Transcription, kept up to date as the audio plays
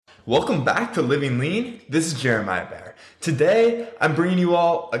Welcome back to Living Lean. This is Jeremiah Bear. Today, I'm bringing you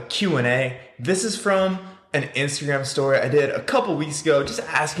all a Q&A. This is from an Instagram story I did a couple weeks ago, just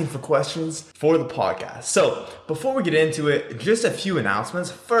asking for questions for the podcast. So before we get into it, just a few announcements.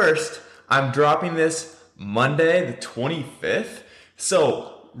 First, I'm dropping this Monday, the 25th.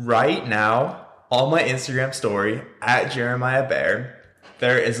 So right now, on my Instagram story, at Jeremiah Bear,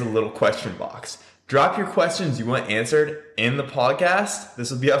 there is a little question box. Drop your questions you want answered in the podcast.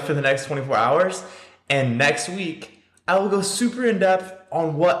 This will be up for the next 24 hours. And next week, I will go super in depth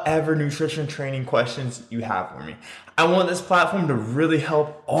on whatever nutrition training questions you have for me. I want this platform to really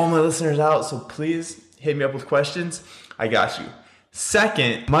help all my listeners out. So please hit me up with questions. I got you.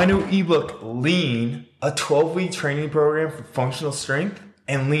 Second, my new ebook, Lean, a 12-week training program for functional strength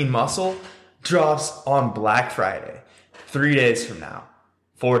and lean muscle, drops on Black Friday, 3 days from now,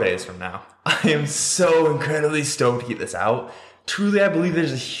 4 days from now. I am so incredibly stoked to get this out. Truly, I believe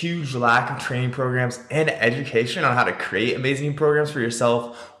there's a huge lack of training programs and education on how to create amazing programs for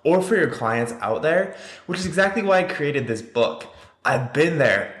yourself or for your clients out there, which is exactly why I created this book. I've been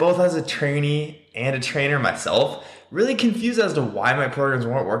there, both as a trainee and a trainer myself, really confused as to why my programs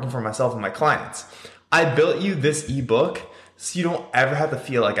weren't working for myself and my clients. I built you this ebook so you don't ever have to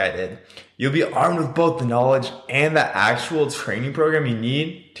feel like I did. You'll be armed with both the knowledge and the actual training program you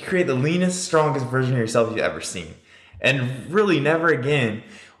need to create the leanest, strongest version of yourself you've ever seen. And really never again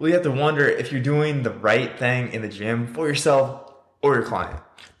will you have to wonder if you're doing the right thing in the gym for yourself or your client.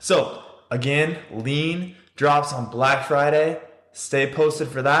 So again, Lean drops on Black Friday. Stay posted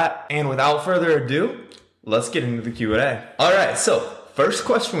for that. And without further ado, let's get into the Q&A. All right, so first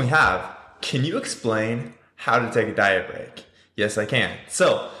question we have, can you explain how to take a diet break? Yes, I can.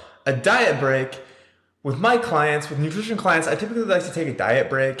 So a diet break with my clients, with nutrition clients, I typically like to take a diet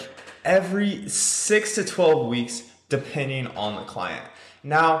break every 6 to 12 weeks, depending on the client.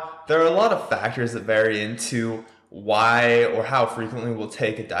 Now, there are a lot of factors that vary into why or how frequently we'll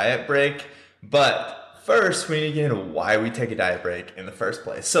take a diet break. But first, we need to get into why we take a diet break in the first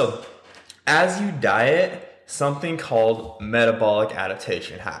place. So as you diet, something called metabolic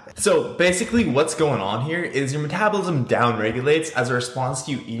adaptation happens. So basically what's going on here is your metabolism downregulates as a response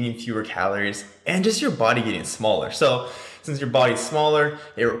to you eating fewer calories and just your body getting smaller. So since your body's smaller,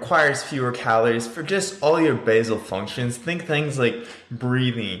 it requires fewer calories for just all your basal functions. Think things like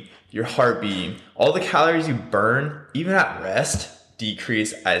breathing, your heart beating. All the calories you burn, even at rest,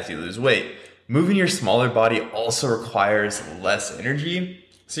 decrease as you lose weight. Moving your smaller body also requires less energy.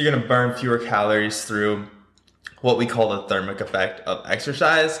 So you're gonna burn fewer calories through what we call the thermic effect of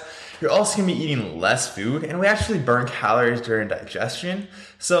exercise. You're also gonna be eating less food, and we actually burn calories during digestion.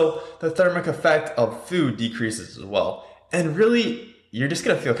 So the thermic effect of food decreases as well. And really, you're just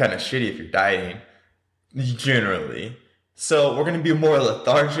gonna feel kind of shitty if you're dieting, generally. So we're gonna be more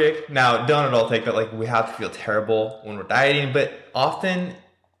lethargic. Now, don't at all take that like we have to feel terrible when we're dieting, but often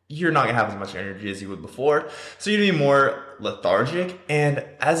you're not gonna have as much energy as you would before. So you're gonna be more lethargic, and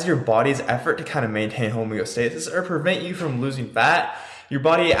as your body's effort to kind of maintain homeostasis or prevent you from losing fat, your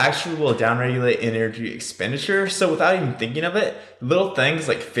body actually will downregulate energy expenditure. So without even thinking of it, little things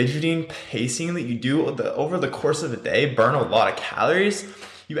like fidgeting, pacing that you do over the course of a day burn a lot of calories.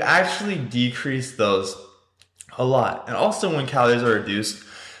 You actually decrease those a lot. And also when calories are reduced,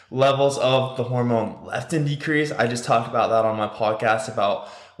 levels of the hormone leptin decrease. I just talked about that on my podcast about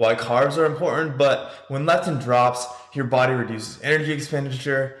why carbs are important, but when leptin drops, your body reduces energy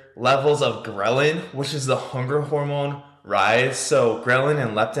expenditure. Levels of ghrelin, which is the hunger hormone, rise. So ghrelin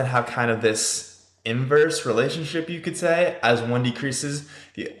and leptin have kind of this inverse relationship, you could say. As one decreases,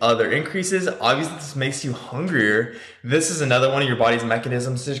 the other increases. Obviously, this makes you hungrier. This is another one of your body's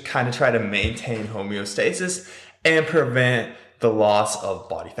mechanisms to kind of try to maintain homeostasis and prevent the loss of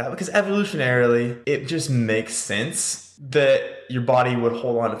body fat, because evolutionarily, it just makes sense that your body would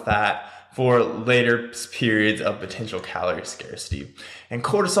hold on to fat for later periods of potential calorie scarcity. And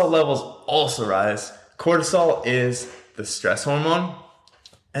cortisol levels also rise. Cortisol is the stress hormone.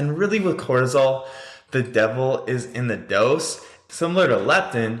 And really with cortisol, the devil is in the dose. Similar to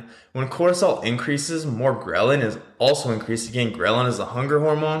leptin, when cortisol increases, more ghrelin is also increased. Again, ghrelin is the hunger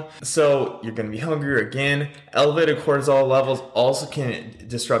hormone. So you're going to be hungrier again. Elevated cortisol levels also can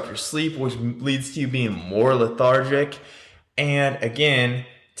disrupt your sleep, which leads to you being more lethargic. And again,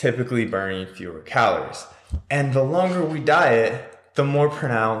 typically burning fewer calories. And the longer we diet, the more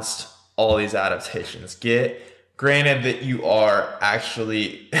pronounced all these adaptations get. Granted that you are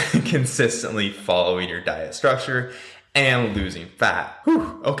actually consistently following your diet structure and losing fat.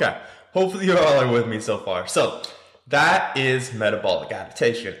 Whew, okay. Hopefully you all are with me so far. So that is metabolic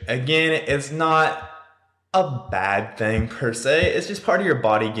adaptation. Again, it's not a bad thing per se. It's just part of your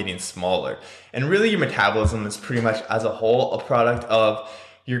body getting smaller. And really your metabolism is pretty much as a whole a product of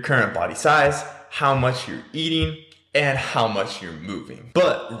your current body size, how much you're eating, and how much you're moving.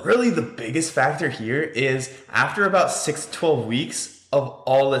 But really the biggest factor here is after about 6 to 12 weeks of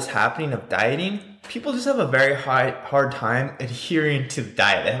all this happening of dieting, people just have a very hard time adhering to the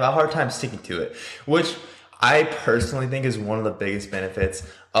diet. They have a hard time sticking to it, which I personally think is one of the biggest benefits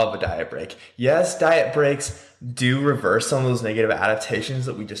of a diet break. Yes, diet breaks do reverse some of those negative adaptations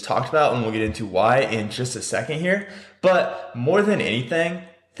that we just talked about, and we'll get into why in just a second here. But more than anything,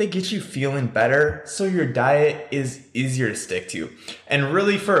 they get you feeling better, so your diet is easier to stick to. And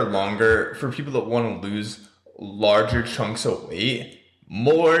really for people that want to lose larger chunks of weight,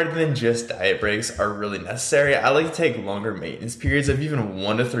 more than just diet breaks are really necessary. I like to take longer maintenance periods of even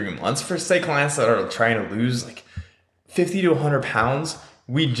 1 to 3 months for say clients that are trying to lose like 50 to 100 pounds.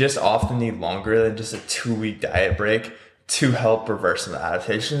 We just often need longer than just a 2-week diet break to help reverse some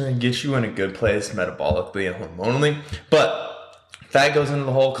adaptations and get you in a good place metabolically and hormonally. But that goes into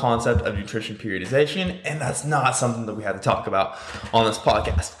the whole concept of nutrition periodization, and that's not something that we have to talk about on this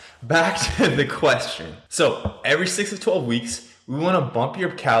podcast. Back to the question. So every 6 to 12 weeks, we want to bump your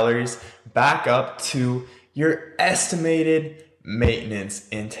calories back up to your estimated maintenance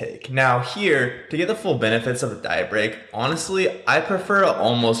intake. Now here, to get the full benefits of a diet break, honestly, I prefer to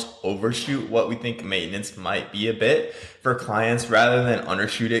almost overshoot what we think maintenance might be a bit for clients rather than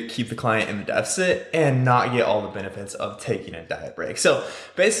undershoot it, keep the client in the deficit, and not get all the benefits of taking a diet break. So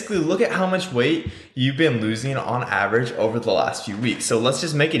basically look at how much weight you've been losing on average over the last few weeks. So let's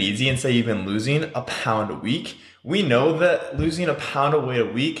just make it easy and say you've been losing a pound a week. We know that losing a pound of weight a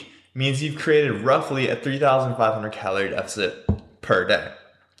week means you've created roughly a 3,500 calorie deficit per day.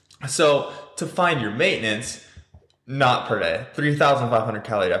 So to find your maintenance, not per day, 3,500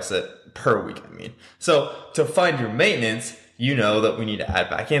 calorie deficit per week, I mean. So to find your maintenance, you know that we need to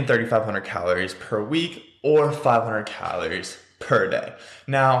add back in 3,500 calories per week or 500 calories per day.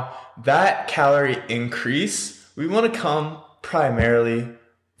 Now, that calorie increase, we want to come primarily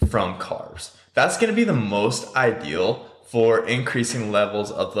from carbs. That's going to be the most ideal for increasing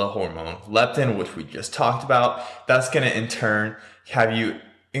levels of the hormone leptin, which we just talked about. That's going to in turn have you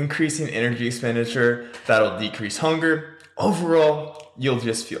increasing energy expenditure. That'll decrease hunger. Overall, you'll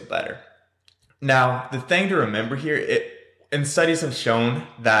just feel better. Now, the thing to remember here, and studies have shown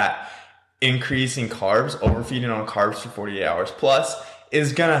that increasing carbs, overfeeding on carbs for 48 hours plus,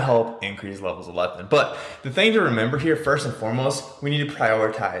 is going to help increase levels of leptin. But the thing to remember here, first and foremost, we need to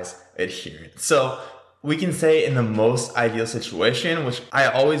prioritize adherence. So we can say in the most ideal situation, which I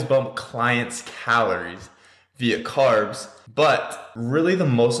always bump clients' calories via carbs, but really the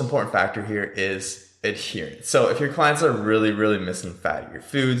most important factor here is adherence. So if your clients are really, really missing fattier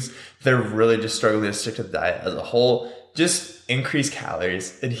foods, they're really just struggling to stick to the diet as a whole, just increase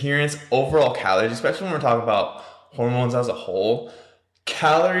calories, adherence, overall calories, especially when we're talking about hormones as a whole.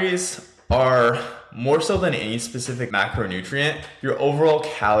 Calories are more so than any specific macronutrient. Your overall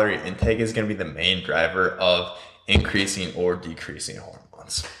calorie intake is going to be the main driver of increasing or decreasing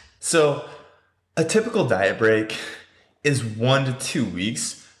hormones. So a typical diet break is 1 to 2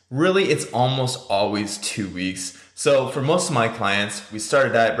 weeks. Really, it's almost always 2 weeks. So for most of my clients, we start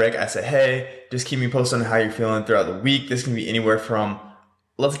a diet break. I say, hey, just keep me posted on how you're feeling throughout the week. This can be anywhere from,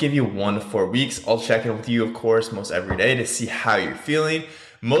 let's give you 1 to 4 weeks. I'll check in with you, of course, most every day to see how you're feeling.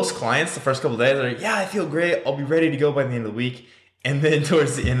 Most clients, the first couple of days are like, yeah, I feel great. I'll be ready to go by the end of the week. And then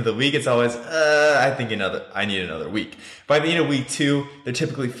towards the end of the week, it's always, I need another week. By the end of week 2, they're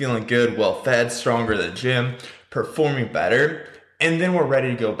typically feeling good, well-fed, stronger than the gym, performing better. And then we're ready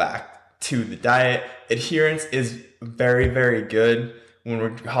to go back to the diet. Adherence is very, very good when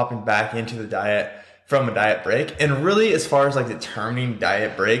we're hopping back into the diet from a diet break. And really, as far as like determining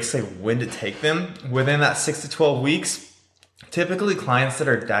diet breaks, like when to take them, within that 6 to 12 weeks, typically clients that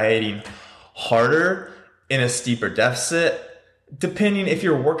are dieting harder in a steeper deficit, depending if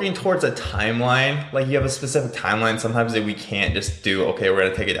you're working towards a timeline, like you have a specific timeline, sometimes we can't just do, okay, we're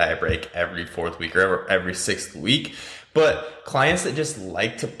going to take a diet break every 4th week or every 6th week. But clients that just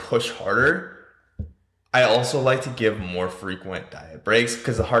like to push harder, I also like to give more frequent diet breaks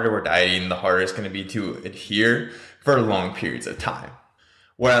because the harder we're dieting, the harder it's going to be to adhere for long periods of time.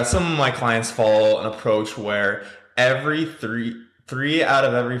 Whereas some of my clients follow an approach where every three out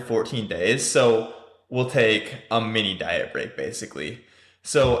of every 14 days, so we'll take a mini diet break basically.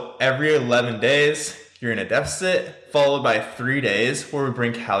 So every 11 days, you're in a deficit, followed by 3 days where we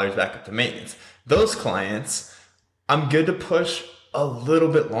bring calories back up to maintenance. Those clients, I'm good to push a little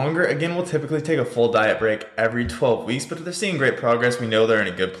bit longer. Again, we'll typically take a full diet break every 12 weeks, but if they're seeing great progress, we know they're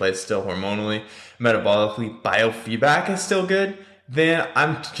in a good place still hormonally, metabolically, biofeedback is still good, then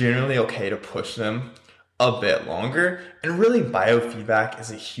I'm generally okay to push them a bit longer. And really, biofeedback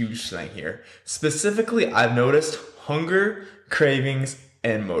is a huge thing here. Specifically, I've noticed hunger, cravings,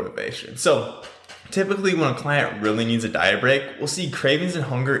 and motivation. So typically when a client really needs a diet break, we'll see cravings and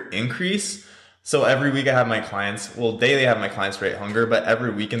hunger increase. So every week I have my clients, well, daily I have my clients rate hunger, but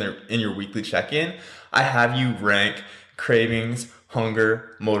every week in your weekly check-in, I have you rank cravings,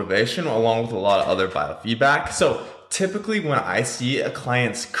 hunger, motivation, along with a lot of other biofeedback. So typically when I see a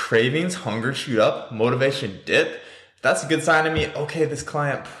client's cravings, hunger shoot up, motivation dip, that's a good sign to me. Okay, this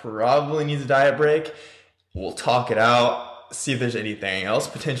client probably needs a diet break. We'll talk it out, see if there's anything else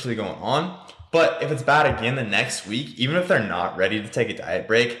potentially going on. But if it's bad again the next week, even if they're not ready to take a diet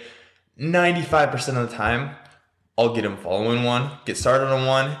break, 95% of the time, I'll get them following one, get started on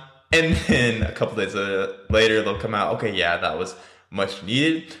one, and then a couple days later, they'll come out, okay, yeah, that was much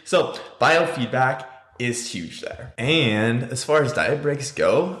needed. So biofeedback is huge there. And as far as diet breaks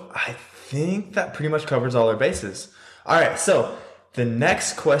go, I think that pretty much covers all our bases. All right, so the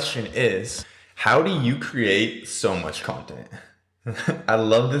next question is, how do you create so much content? I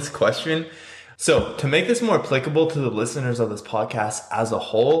love this question. So to make this more applicable to the listeners of this podcast as a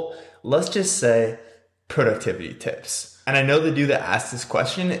whole, let's just say productivity tips. And I know the dude that asked this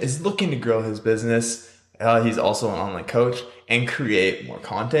question is looking to grow his business. He's also an online coach and create more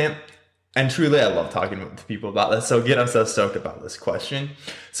content. And truly, I love talking to people about this. So again, I'm so stoked about this question.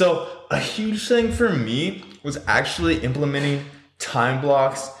 So a huge thing for me was actually implementing time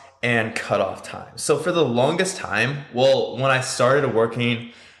blocks and cutoff time. So for the longest time, well, when I started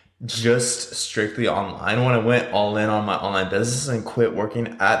working just strictly online, when I went all in on my online business and quit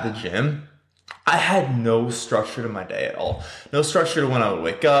working at the gym, I had no structure to my day at all. No structure to when I would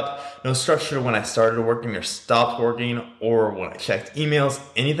wake up, no structure to when I started working or stopped working, or when I checked emails,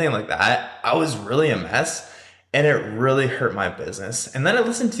 anything like that. I was really a mess and it really hurt my business. And then I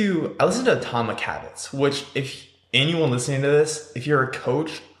listened to Atomic Habits, which if anyone listening to this, if you're a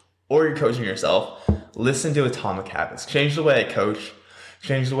coach or you're coaching yourself, listen to Atomic Habits. Change the way I coach,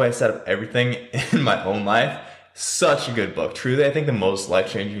 change the way I set up everything in my own life. Such a good book. Truly, I think the most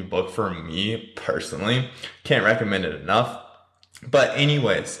life-changing book for me personally. Can't recommend it enough. But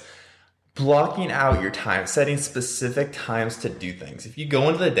anyways, blocking out your time, setting specific times to do things. If you go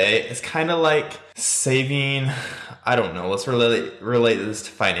into the day, it's kind of like saving, I don't know, let's relate this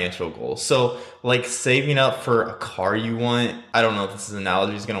to financial goals. So like saving up for a car you want. I don't know if this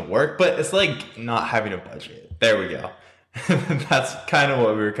analogy is going to work, but it's like not having a budget. There we go. That's kind of what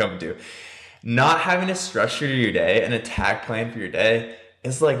we were coming to. Not having a structure to your day, an attack plan for your day,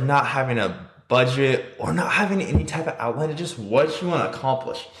 is like not having a budget or not having any type of outline of just what you want to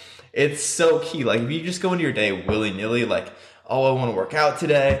accomplish. It's so key. Like if you just go into your day willy-nilly, like, oh, I want to work out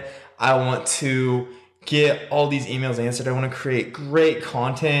today. I want to get all these emails answered. I want to create great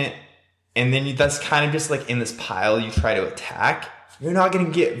content. And then that's kind of just like in this pile you try to attack. You're not going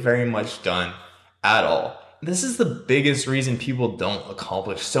to get very much done at all. This is the biggest reason people don't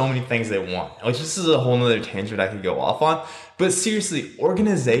accomplish so many things they want, which this is a whole nother tangent I could go off on. But seriously,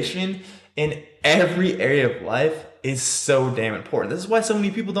 organization in every area of life is so damn important. This is why so many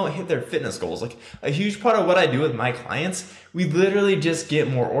people don't hit their fitness goals. Like a huge part of what I do with my clients, we literally just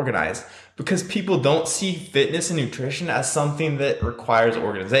get more organized because people don't see fitness and nutrition as something that requires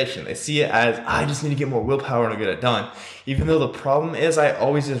organization. They see it as, I just need to get more willpower and get it done. Even though the problem is I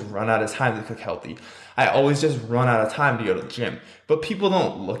always just run out of time to cook healthy. I always just run out of time to go to the gym. But people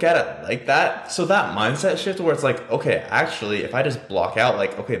don't look at it like that. So that mindset shift where it's like, okay, actually, if I just block out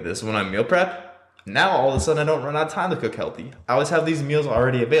like, okay, this is when I meal prep, now all of a sudden I don't run out of time to cook healthy. I always have these meals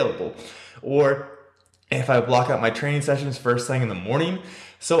already available. Or if I block out my training sessions first thing in the morning,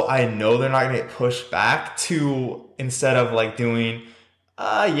 so I know they're not going to get pushed back to, instead of like doing,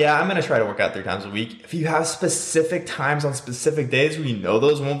 I'm going to try to work out 3 times a week. If you have specific times on specific days where you know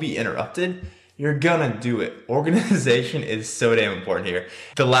those won't be interrupted, you're gonna do it. Organization is so damn important here.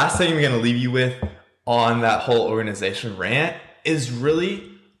 The last thing I'm gonna leave you with on that whole organization rant is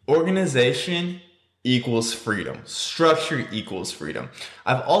really organization equals freedom. Structure equals freedom.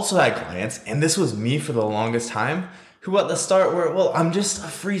 I've also had clients, and this was me for the longest time, who at the start were, well, I'm just a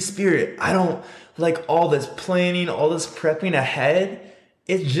free spirit. I don't like all this planning, all this prepping ahead.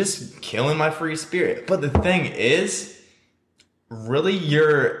 It's just killing my free spirit. But the thing is, really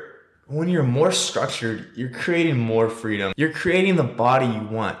when you're more structured, you're creating more freedom. You're creating the body you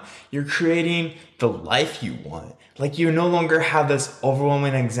want. You're creating the life you want. Like, you no longer have this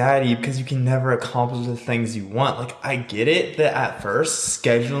overwhelming anxiety because you can never accomplish the things you want. Like, I get it that at first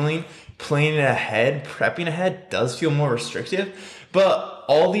scheduling, planning ahead, prepping ahead does feel more restrictive, but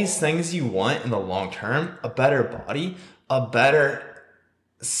all these things you want in the long term, a better body, a better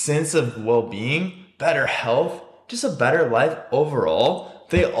sense of well-being, better health, just a better life overall,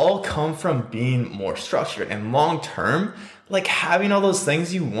 they all come from being more structured. And long term, like, having all those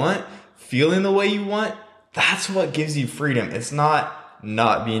things you want, feeling the way you want, that's what gives you freedom. It's not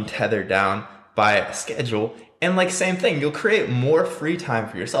being tethered down by a schedule. And like, same thing, you'll create more free time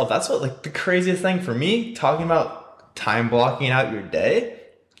for yourself. That's what, like, the craziest thing for me, talking about time blocking out your day,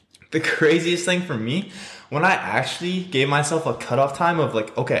 the craziest thing for me, when I actually gave myself a cutoff time of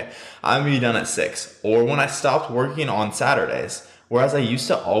like, okay, I'm gonna be done at 6, or when I stopped working on Saturdays, whereas I used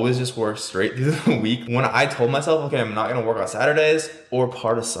to always just work straight through the week, when I told myself, okay, I'm not gonna work on Saturdays or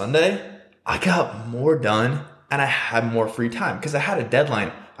part of Sunday, I got more done and I had more free time because I had a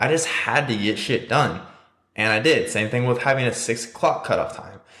deadline. I just had to get shit done. And I did. Same thing with having a 6 o'clock cutoff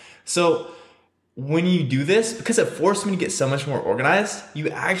time. So when you do this, because it forced me to get so much more organized, you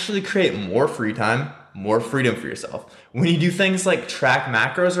actually create more free time, more freedom for yourself. When you do things like track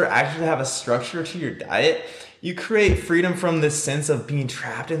macros or actually have a structure to your diet, you create freedom from this sense of being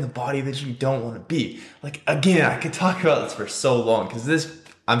trapped in the body that you don't want to be. Like, again, I could talk about this for so long because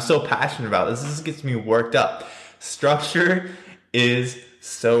I'm so passionate about this. This gets me worked up. Structure is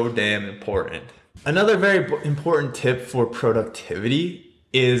so damn important. Another very important tip for productivity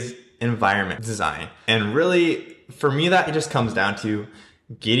is environment design. And really, for me, that just comes down to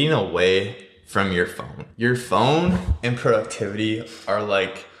getting away from your phone. Your phone and productivity are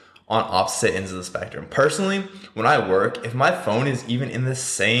like on opposite ends of the spectrum. Personally, when I work, if my phone is even in the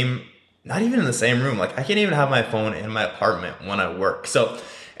same, not even in the same room, like I can't even have my phone in my apartment when I work. So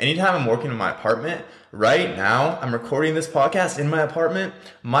anytime I'm working in my apartment, right now, I'm recording this podcast in my apartment.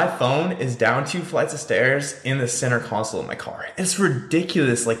 My phone is down 2 flights of stairs in the center console of my car. It's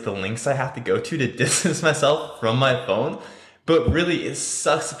ridiculous, like the lengths I have to go to distance myself from my phone. But really, it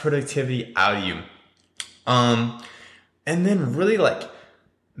sucks the productivity out of you. And then really, like,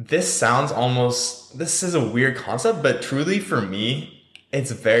 this is a weird concept, but truly for me,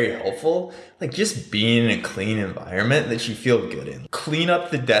 it's very helpful. Like, just being in a clean environment that you feel good in. Clean up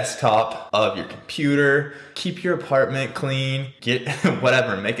the desktop of your computer, keep your apartment clean, get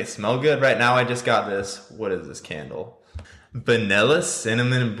whatever, make it smell good. Right now I just got what is this candle? Vanilla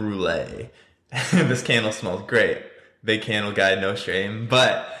cinnamon brulee. This candle smells great. Big candle guy, no shame.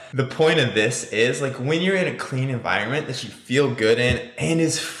 But the point of this is, like, when you're in a clean environment that you feel good in and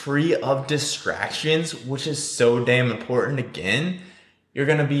is free of distractions, which is so damn important again, you're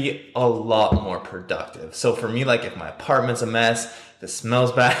gonna be a lot more productive. So for me, like, if my apartment's a mess, if it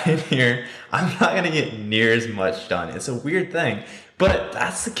smells bad in here, I'm not gonna get near as much done. It's a weird thing, but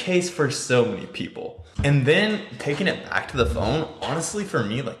that's the case for so many people. And then taking it back to the phone, honestly, for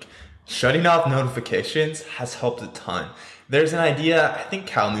me, like, shutting off notifications has helped a ton. There's an idea, I think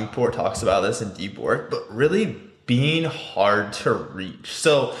Cal Newport talks about this in Deep Work, but really being hard to reach.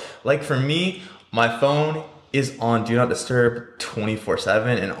 So like for me, my phone is on Do Not Disturb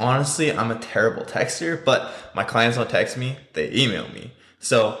 24/7. And honestly, I'm a terrible texter, but my clients don't text me, they email me.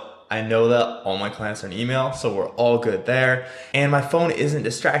 So I know that all my clients are in email, so we're all good there. And my phone isn't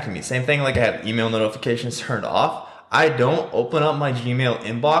distracting me. Same thing, like I have email notifications turned off. I don't open up my Gmail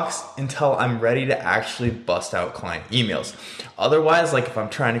inbox until I'm ready to actually bust out client emails. Otherwise, like if I'm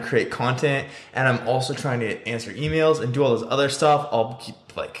trying to create content and I'm also trying to answer emails and do all this other stuff, I'll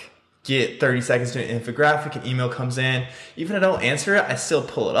get 30 seconds to an infographic, an email comes in. Even if I don't answer it, I still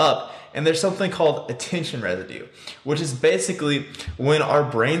pull it up. And there's something called attention residue, which is basically when our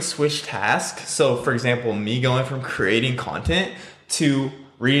brains switch tasks. So for example, me going from creating content to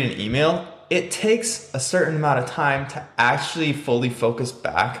reading an email, it takes a certain amount of time to actually fully focus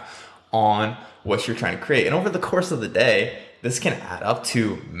back on what you're trying to create. And over the course of the day, this can add up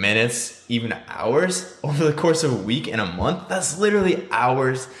to minutes, even hours. Over the course of a week and a month, that's literally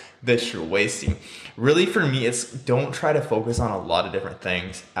hours that you're wasting. Really, for me, it's don't try to focus on a lot of different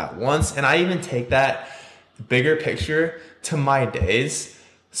things at once. And I even take that bigger picture to my days.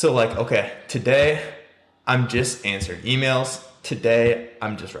 So like, okay, today I'm just answering emails. Today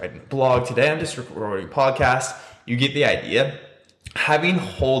I'm just writing a blog. Today I'm just recording a podcast. You get the idea. Having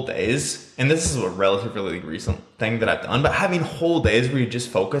whole days, and this is a relatively recent thing that I've done, but having whole days where you just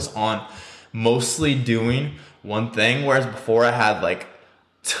focus on mostly doing one thing, whereas before I had like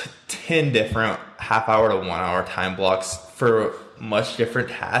 10 different half-hour to 1 hour time blocks for much different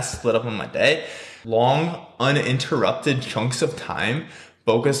tasks split up in my day. Long, uninterrupted chunks of time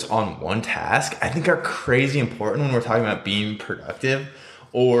focused on one task, I think are crazy important when we're talking about being productive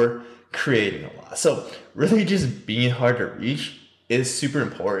or creating a lot. So really just being hard to reach is super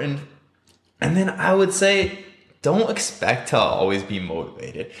important. And then I would say, don't expect to always be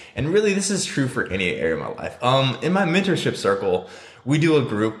motivated. And really this is true for any area of my life. In my mentorship circle, we do a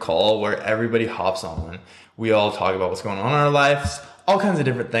group call where everybody hops on. We all talk about what's going on in our lives, all kinds of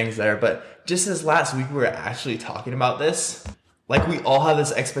different things there. But just this last week, we were actually talking about this. Like we all have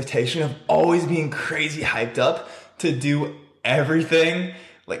this expectation of always being crazy hyped up to do everything,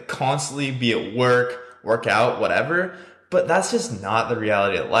 like constantly be at work, work out, whatever. But that's just not the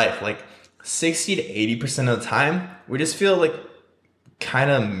reality of life. Like 60 to 80% of the time, we just feel like kind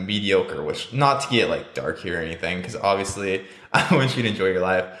of mediocre, which not to get like dark here or anything, because obviously I want you to enjoy your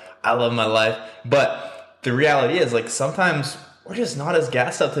life. I love my life. But the reality is like sometimes we're just not as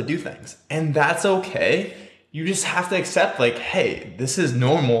gassed up to do things. And that's okay. You just have to accept like, hey, this is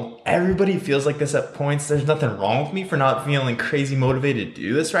normal. Everybody feels like this at points. There's nothing wrong with me for not feeling crazy motivated to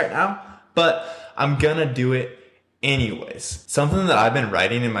do this right now, but I'm gonna do it anyways. Something that I've been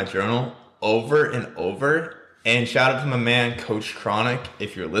writing in my journal over and over, and shout out to my man, Coach Chronic.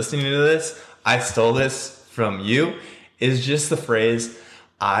 If you're listening to this, I stole this from you, is just the phrase,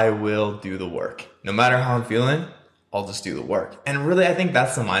 I will do the work. No matter how I'm feeling, I'll just do the work. And really, I think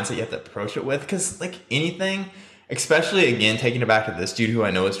that's the mindset you have to approach it with, because like anything, especially again, taking it back to this dude who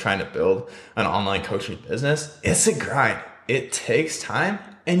I know is trying to build an online coaching business, it's a grind. It takes time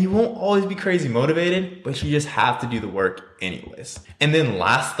and you won't always be crazy motivated, but you just have to do the work anyways. And then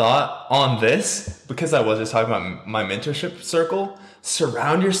last thought on this, because I was just talking about my mentorship circle,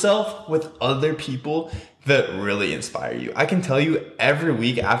 surround yourself with other people that really inspire you. I can tell you every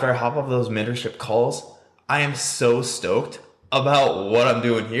week after I hop off those mentorship calls, I am so stoked about what I'm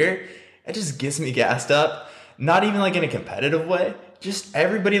doing here. It just gets me gassed up. Not even like in a competitive way. Just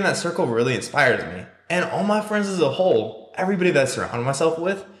everybody in that circle really inspires me. And all my friends as a whole, everybody that I surround myself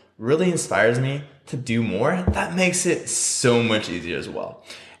with really inspires me to do more. That makes it so much easier as well.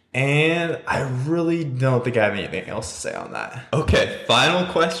 And I really don't think I have anything else to say on that. Okay, final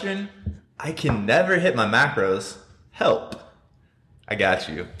question. I can never hit my macros. Help. I got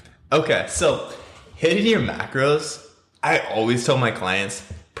you. Okay, so hitting your macros, I always tell my clients,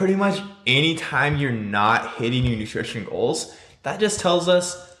 pretty much anytime you're not hitting your nutrition goals, that just tells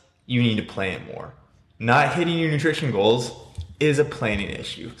us you need to plan more. Not hitting your nutrition goals is a planning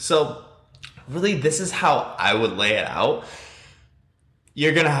issue. So really, this is how I would lay it out.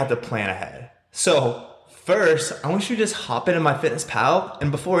 You're gonna have to plan ahead. So first, I want you to just hop into MyFitnessPal,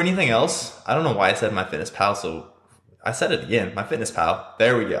 and before anything else, I don't know why I said MyFitnessPal, so I said it again, MyFitnessPal,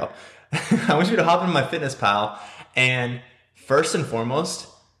 there we go. I want you to hop into MyFitnessPal, and first and foremost,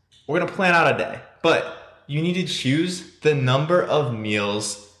 we're gonna plan out a day, but you need to choose the number of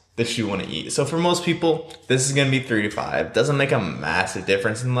meals that you want to eat. So for most people, this is gonna be 3 to 5. Doesn't make a massive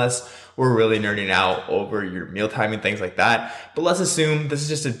difference unless we're really nerding out over your meal timing, things like that. But let's assume this is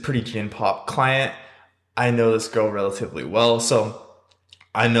just a pretty gym pop client. I know this girl relatively well, so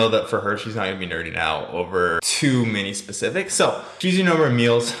I know that for her, she's not gonna be nerding out over too many specifics. So choose your number of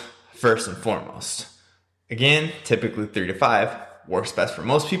meals first and foremost. Again, typically 3 to 5 works best for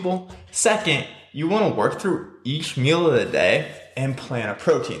most people. Second, you want to work through each meal of the day and plan a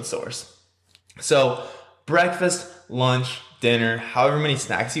protein source. So breakfast, lunch, dinner, however many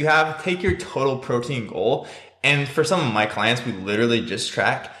snacks you have, take your total protein goal. And for some of my clients, we literally just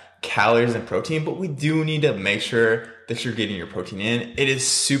track calories and protein, but we do need to make sure that you're getting your protein in. It is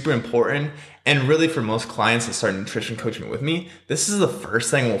super important. And really for most clients that start nutrition coaching with me, this is the first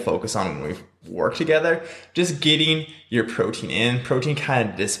thing we'll focus on when we work together. Just getting your protein in. Protein kind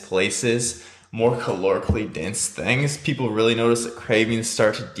of displaces more calorically dense things. People really notice that cravings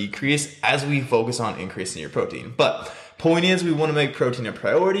start to decrease as we focus on increasing your protein. But point is, we want to make protein a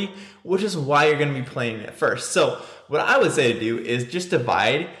priority, which is why you're going to be planning it first. So what I would say to do is just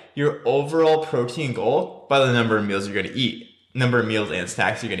divide your overall protein goal by the number of meals you're going to eat, number of meals and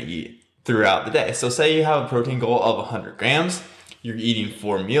snacks you're going to eat throughout the day. So say you have a protein goal of 100 grams, you're eating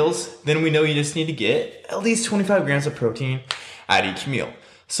 4 meals, then we know you just need to get at least 25 grams of protein at each meal.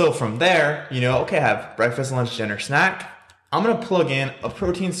 So from there, okay, I have breakfast, lunch, dinner, snack. I'm going to plug in a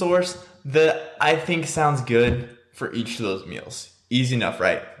protein source that I think sounds good for each of those meals. Easy enough,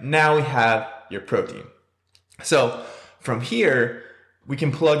 right? Now we have your protein. So from here, we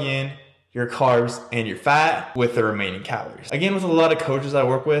can plug in your carbs and your fat with the remaining calories. Again, with a lot of coaches I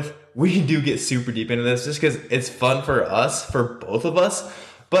work with, we do get super deep into this just because it's fun for us, for both of us.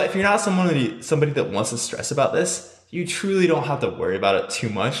 But if you're not somebody that wants to stress about this, you truly don't have to worry about it too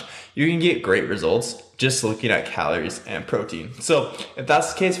much. You can get great results just looking at calories and protein. So if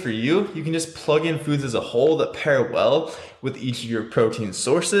that's the case for you, you can just plug in foods as a whole that pair well with each of your protein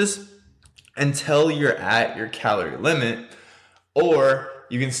sources until you're at your calorie limit. Or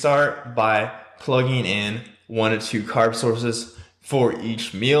you can start by plugging in 1 to 2 carb sources for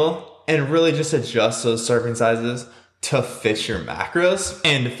each meal and really just adjust those serving sizes to fit your macros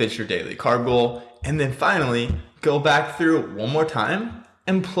and to fit your daily carb goal. And then finally, go back through one more time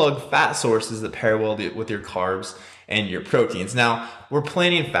and plug fat sources that pair well with your carbs and your proteins. Now, we're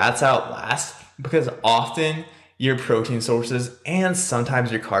planning fats out last because often your protein sources and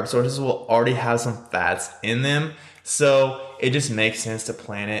sometimes your carb sources will already have some fats in them. So it just makes sense to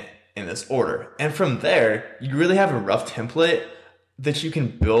plan it in this order. And from there, you really have a rough template that you can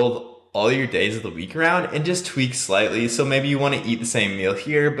build all your days of the week around and just tweak slightly. So maybe you want to eat the same meal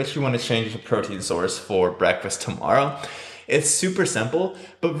here, but you want to change the protein source for breakfast tomorrow. It's super simple,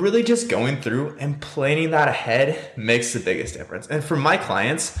 but really just going through and planning that ahead makes the biggest difference. And for my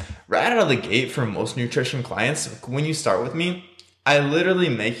clients, right out of the gate, for most nutrition clients, when you start with me, I literally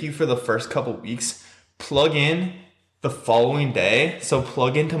make you for the first couple weeks plug in the following day. So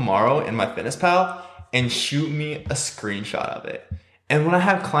plug in tomorrow in MyFitnessPal and shoot me a screenshot of it. And when I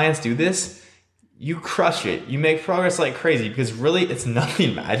have clients do this, you crush it. You make progress like crazy because really it's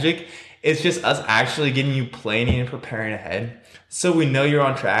nothing magic. It's just us actually getting you planning and preparing ahead so we know you're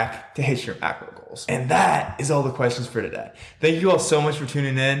on track to hit your macro goals. And that is all the questions for today. Thank you all so much for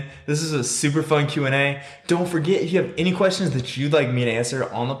tuning in. This is a super fun Q&A. Don't forget, if you have any questions that you'd like me to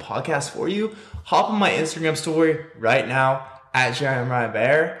answer on the podcast for you, hop on my Instagram story right now at Jeremiah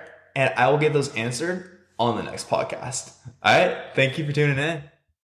Bear, and I will get those answered on the next podcast. All right. Thank you for tuning in.